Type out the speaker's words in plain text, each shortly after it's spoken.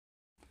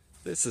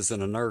This is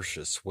an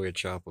inertia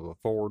switch off of a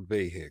Ford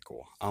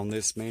vehicle. On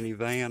this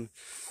minivan,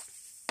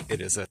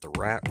 it is at the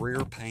right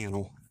rear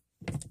panel.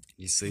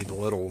 You see the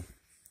little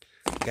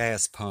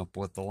gas pump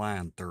with the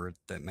line through it.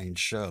 That means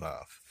shut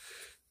off.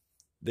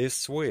 This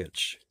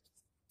switch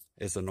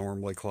is a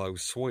normally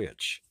closed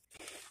switch.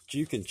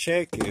 You can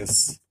check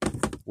this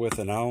with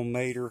an ohm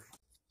meter.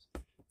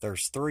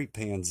 There's 3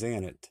 pins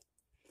in it.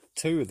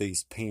 2 of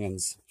these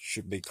pins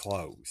should be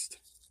closed.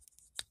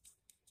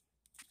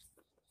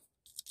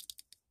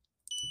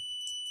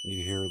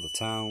 You hear the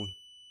tone.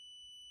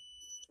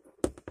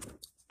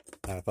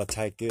 Now if I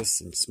take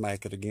this and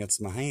smack it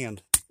against my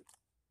hand,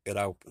 it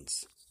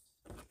opens.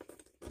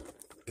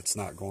 It's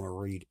not going to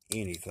read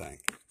anything.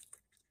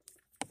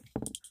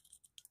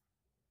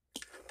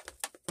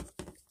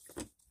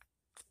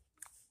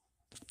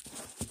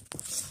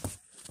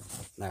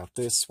 Now if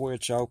this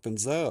switch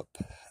opens up,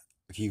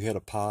 if you hit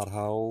a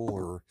pothole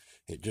or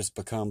it just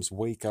becomes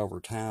weak over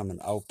time and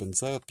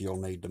opens up, you'll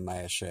need to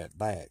mash that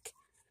back.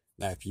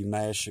 Now if you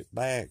mash it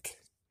back,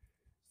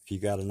 if you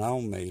got an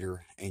ohm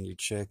meter and you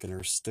check and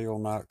there's still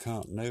not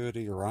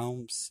continuity or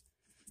ohms,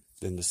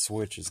 then the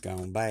switch has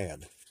gone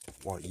bad.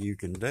 What you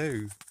can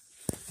do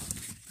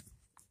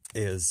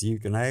is you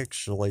can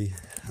actually,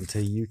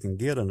 until you can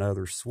get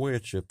another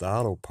switch, if the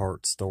auto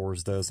parts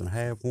stores doesn't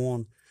have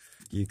one,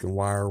 you can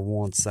wire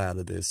one side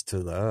of this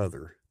to the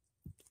other.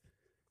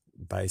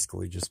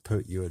 Basically just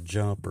put you a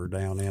jumper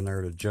down in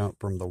there to jump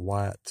from the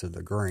white to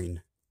the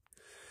green.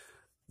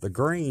 The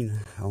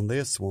green on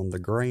this one, the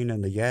green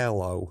and the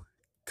yellow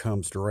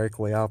comes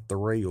directly off the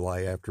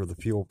relay after the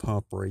fuel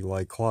pump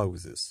relay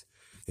closes.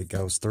 It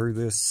goes through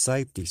this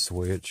safety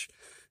switch,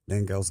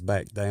 then goes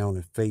back down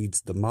and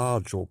feeds the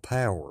module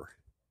power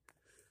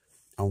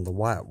on the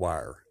white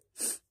wire.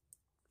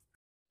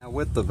 Now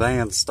with the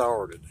van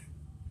started,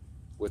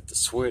 with the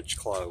switch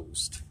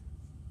closed,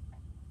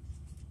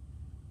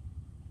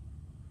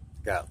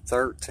 got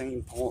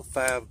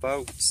 13.5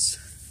 volts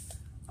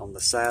on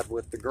the side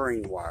with the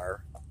green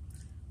wire.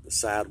 The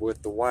side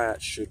with the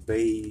white should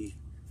be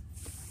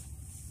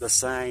the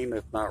same,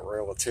 if not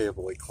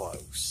relatively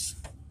close.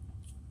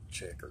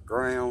 Check our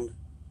ground.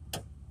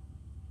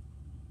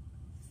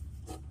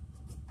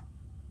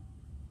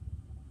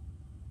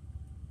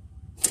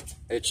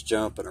 It's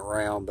jumping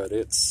around, but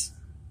it's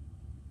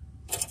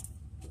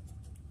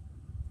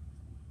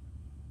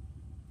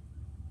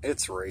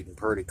reading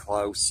pretty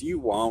close. You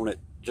want it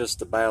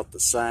just about the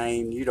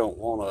same. You don't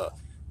want a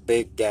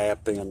big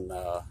gap in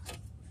the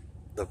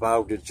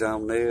voltage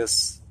on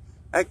this.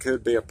 That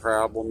could be a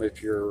problem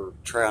if you're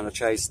trying to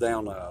chase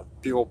down a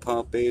fuel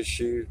pump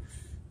issue.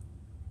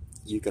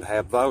 You could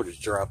have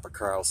voltage drop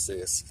across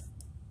this,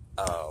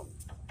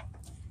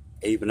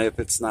 even if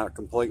it's not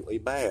completely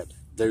bad,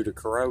 due to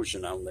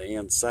corrosion on the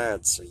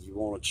inside. So you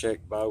want to check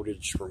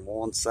voltage from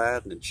one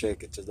side and then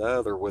check it to the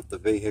other with the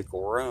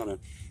vehicle running,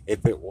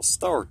 if it will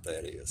start,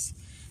 that is.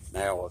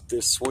 Now if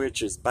this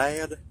switch is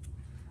bad,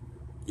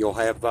 you'll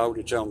have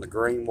voltage on the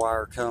green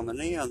wire coming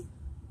in,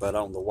 but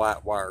on the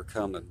white wire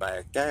coming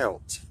back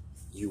out,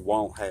 you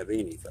won't have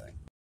anything.